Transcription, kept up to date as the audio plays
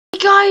Hey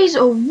guys,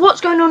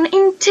 what's going on?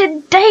 In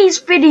today's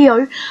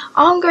video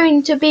I'm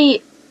going to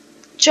be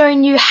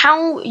showing you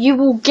how you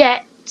will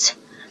get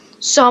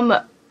some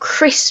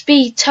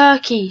crispy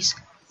turkeys.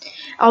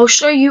 I'll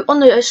show you on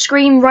the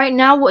screen right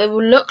now what it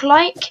will look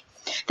like.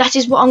 That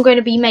is what I'm going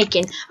to be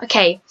making.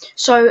 Okay,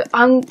 so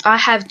I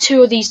have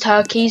two of these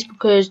turkeys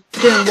because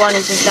doing one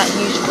isn't that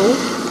useful.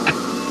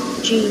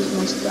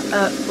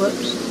 Jeez,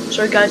 whoops.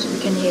 Sorry guys if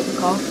you can hear the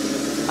car.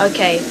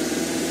 Okay.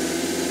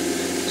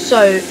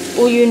 So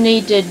all you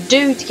need to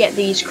do to get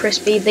these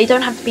crispy, they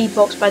don't have to be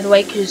boxed by the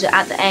way, because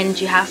at the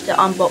end you have to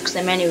unbox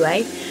them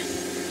anyway.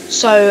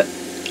 So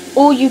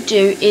all you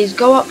do is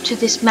go up to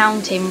this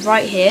mountain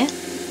right here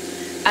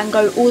and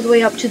go all the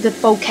way up to the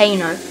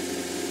volcano.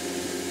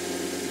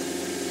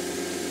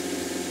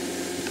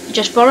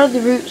 Just follow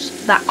the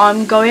routes that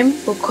I'm going,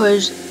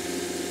 because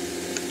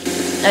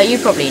you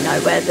probably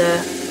know where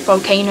the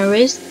volcano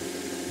is.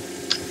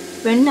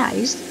 Very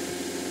nice.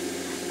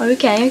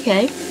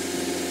 Okay.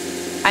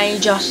 And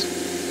you just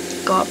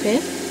go up here.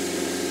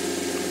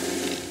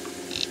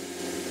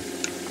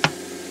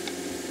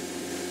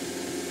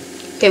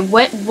 Okay,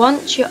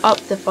 once you're up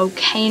the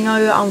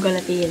volcano, I'm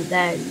gonna be in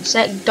there.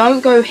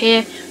 Don't go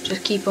here.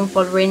 Just keep on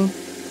following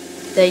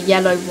the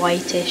yellow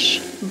whitish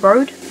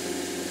road,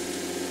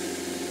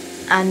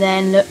 and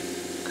then look,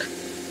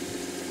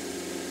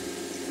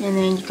 and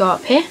then you go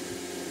up here.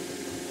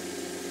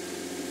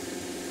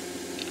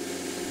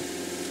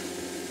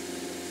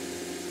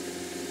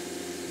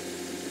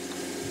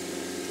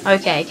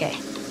 Okay.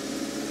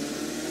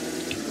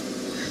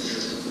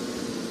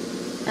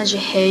 As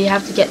you're here, you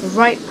have to get the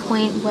right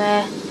point.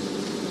 Where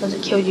does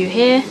it kill you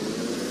here?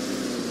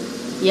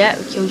 Yeah,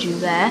 it kills you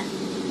there.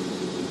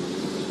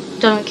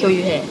 Doesn't kill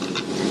you here.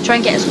 Try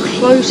and get as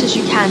close as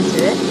you can to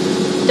it.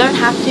 You don't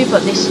have to,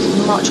 but this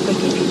is much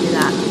quicker if you do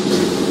that.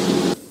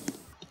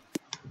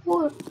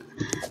 What?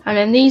 And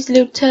then these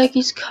little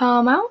turkeys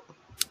come out.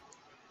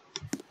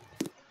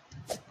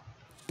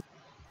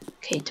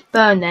 Okay, to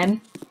burn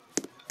them,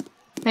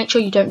 make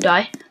sure you don't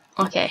die.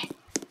 Okay.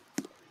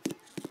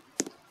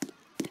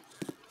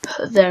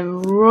 Put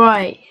them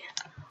right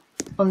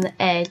on the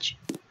edge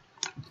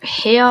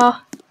here.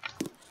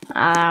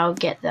 I'll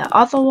get the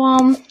other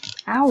one.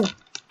 Ow.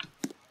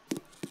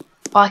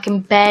 I can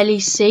barely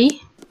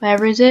see.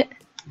 Where is it?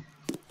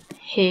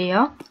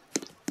 Here.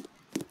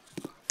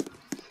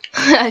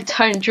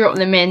 Don't drop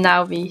them in, that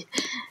would be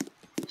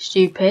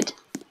stupid.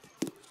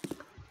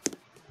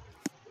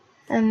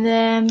 And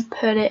then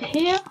put it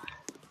here.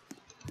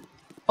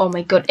 Oh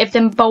my god, if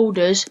them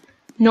boulders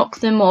knock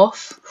them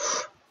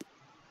off.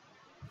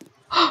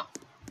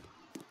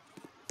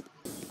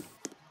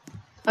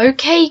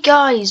 Okay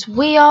guys,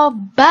 we are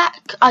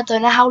back. I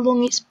don't know how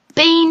long it's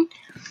been.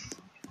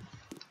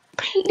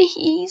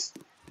 Please.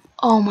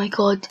 Oh my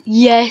god,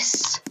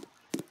 yes.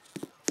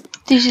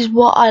 This is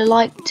what I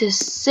like to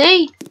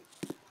see.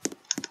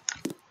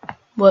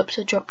 Whoops,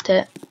 I dropped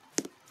it.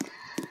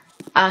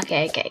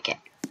 Okay.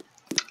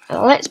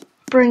 Let's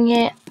bring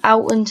it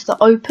out into the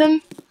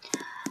open.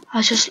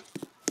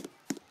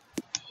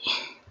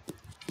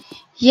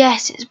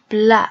 Yes, it's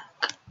black.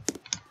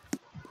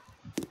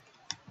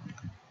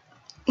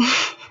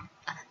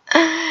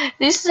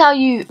 This is how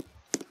you,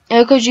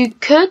 because you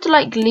could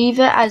like leave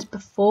it as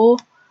before.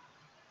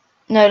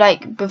 No,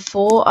 like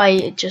before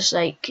I just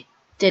like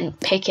didn't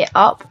pick it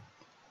up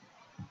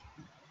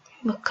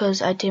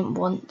because I didn't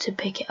want to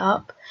pick it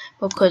up,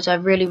 because I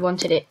really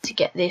wanted it to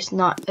get this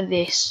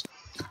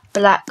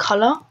black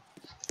color.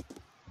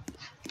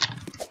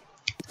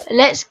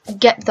 Let's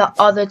get the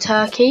other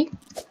turkey.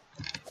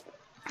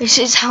 This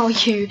is how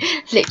you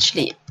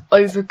literally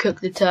overcook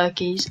the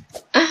turkeys.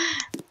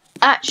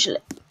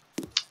 Actually,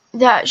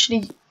 they're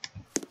actually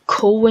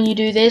cool when you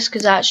do this,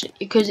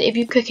 because if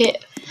you cook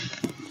it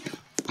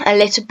a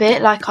little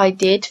bit like I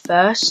did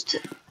first,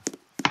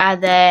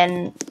 and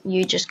then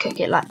you just cook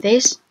it like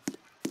this,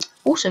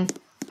 awesome.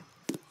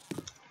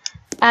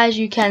 As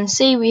you can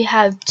see, we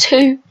have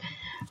two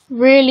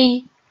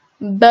really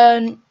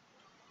burnt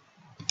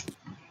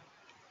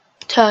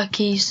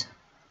turkeys.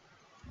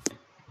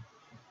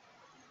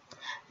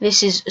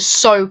 This is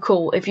so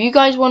cool. If you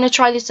guys want to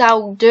try this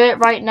out, do it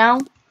right now.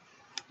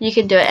 You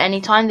can do it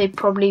anytime. They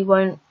probably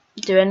won't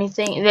do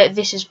anything.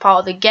 This is part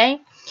of the game.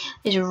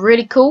 It's a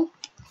really cool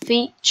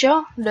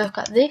feature. Look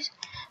at this.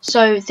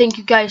 So thank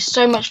you guys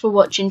so much for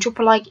watching. Drop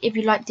a like if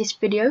you like this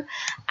video,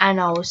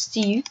 and I will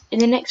see you in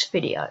the next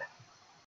video.